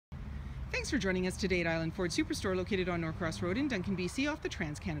Thanks for joining us today at Island Ford Superstore, located on Norcross Road in Duncan, BC, off the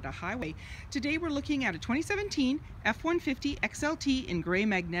Trans-Canada Highway. Today we're looking at a 2017 F-150 XLT in gray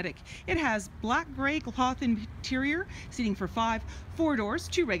magnetic. It has black-gray cloth interior, seating for 5, 4 doors,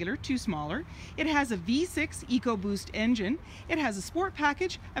 2 regular, 2 smaller. It has a V6 Ecoboost engine. It has a sport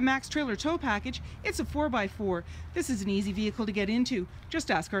package, a max trailer tow package. It's a 4x4. This is an easy vehicle to get into.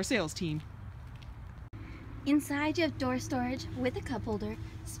 Just ask our sales team. Inside you have door storage with a cup holder,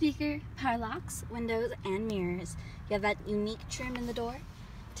 speaker, power locks, windows, and mirrors. You have that unique trim in the door,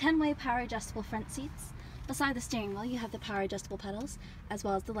 10-way power adjustable front seats. Beside the steering wheel you have the power adjustable pedals as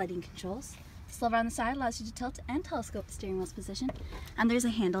well as the lighting controls. The sliver on the side allows you to tilt and telescope the steering wheel's position, and there's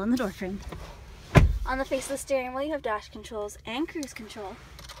a handle in the door frame. On the face of the steering wheel you have dash controls and cruise control,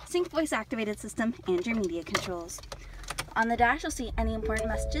 sync voice activated system, and your media controls. On the dash, you'll see any important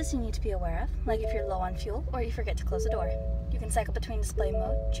messages you need to be aware of, like if you're low on fuel or you forget to close the door. You can cycle between display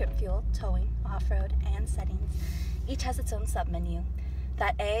mode, trip fuel, towing, off-road, and settings. Each has its own sub-menu.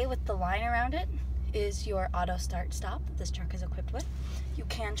 That A with the line around it is your auto start stop that this truck is equipped with. You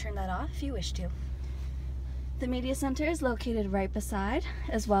can turn that off if you wish to. The media center is located right beside,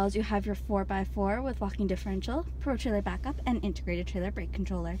 as well as you have your 4x4 with walking differential, pro trailer backup, and integrated trailer brake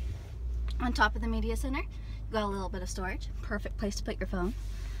controller. On top of the media center, got a little bit of storage, perfect place to put your phone.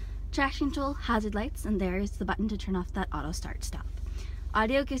 Traction control, hazard lights, and there is the button to turn off that auto start stop.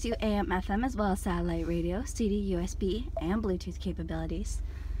 Audio gives you AM, FM, as well as satellite radio, CD, USB, and Bluetooth capabilities.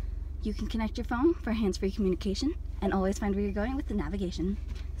 You can connect your phone for hands-free communication and always find where you're going with the navigation.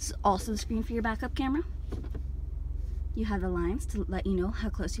 This is also the screen for your backup camera. You have the lines to let you know how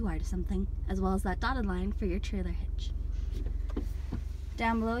close you are to something, as well as that dotted line for your trailer hitch.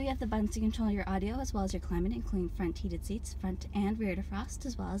 Down below you have the buttons to control your audio as well as your climate, including front heated seats, front and rear defrost,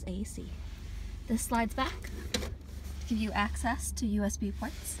 as well as AC. This slides back to give you access to USB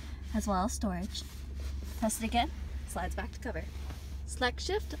ports as well as storage. Press it again, slides back to cover. Select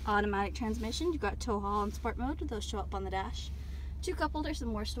shift, automatic transmission. You've got tow haul and sport mode, those show up on the dash. 2 cup holders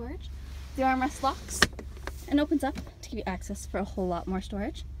and more storage. The armrest locks and opens up to give you access for a whole lot more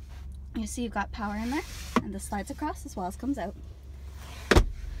storage. You see you've got power in there, and this slides across as well as comes out.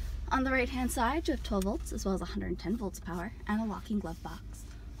 On the right hand side you have 12 volts as well as 110 volts power and a locking glove box.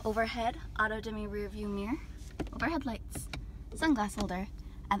 Overhead, auto dimming rear view mirror, overhead lights, sunglass holder,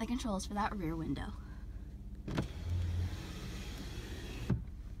 and the controls for that rear window.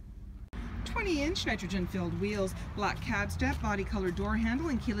 20-inch nitrogen-filled wheels, black cab step, body-colored door handle,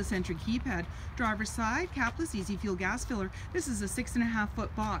 and keyless entry keypad. Driver's side, capless, easy fuel gas filler. This is a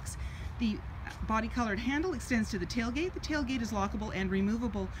 6.5-foot box. The body-colored handle extends to the tailgate. The tailgate is lockable and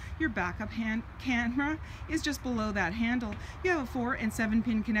removable. Your backup camera is just below that handle. You have a 4- and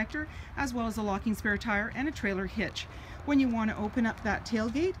 7-pin connector, as well as a locking spare tire and a trailer hitch. When you want to open up that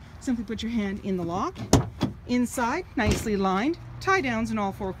tailgate, simply put your hand in the lock. Inside, nicely lined, tie downs in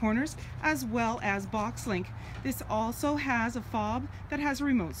all 4 corners, as well as box link. This also has a fob that has a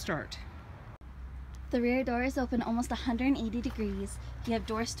remote start. The rear doors open almost 180 degrees. You have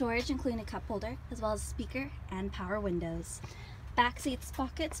door storage including a cup holder as well as a speaker and power windows. Back seats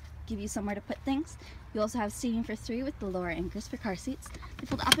pockets give you somewhere to put things. You also have seating for 3 with the lower anchors for car seats. They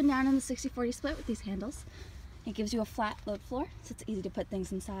fold up and down in the 60-40 split with these handles. It gives you a flat load floor so it's easy to put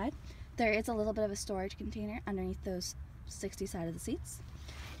things inside. There is a little bit of a storage container underneath those 60 side of the seats.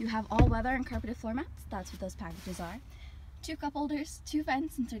 You have all weather and carpeted floor mats. That's what those packages are. 2 cup holders, 2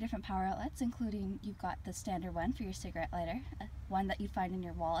 vents, and 3 different power outlets, including you've got the standard one for your cigarette lighter, one that you'd find in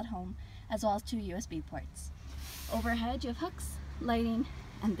your wall at home, as well as 2 USB ports. Overhead you have hooks, lighting,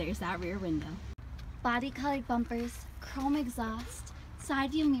 and there's that rear window. Body colored bumpers, chrome exhaust,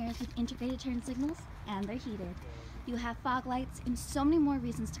 side view mirrors with integrated turn signals, and they're heated. You have fog lights and so many more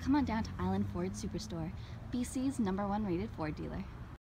reasons to come on down to Island Ford Superstore, BC's #1 rated Ford dealer.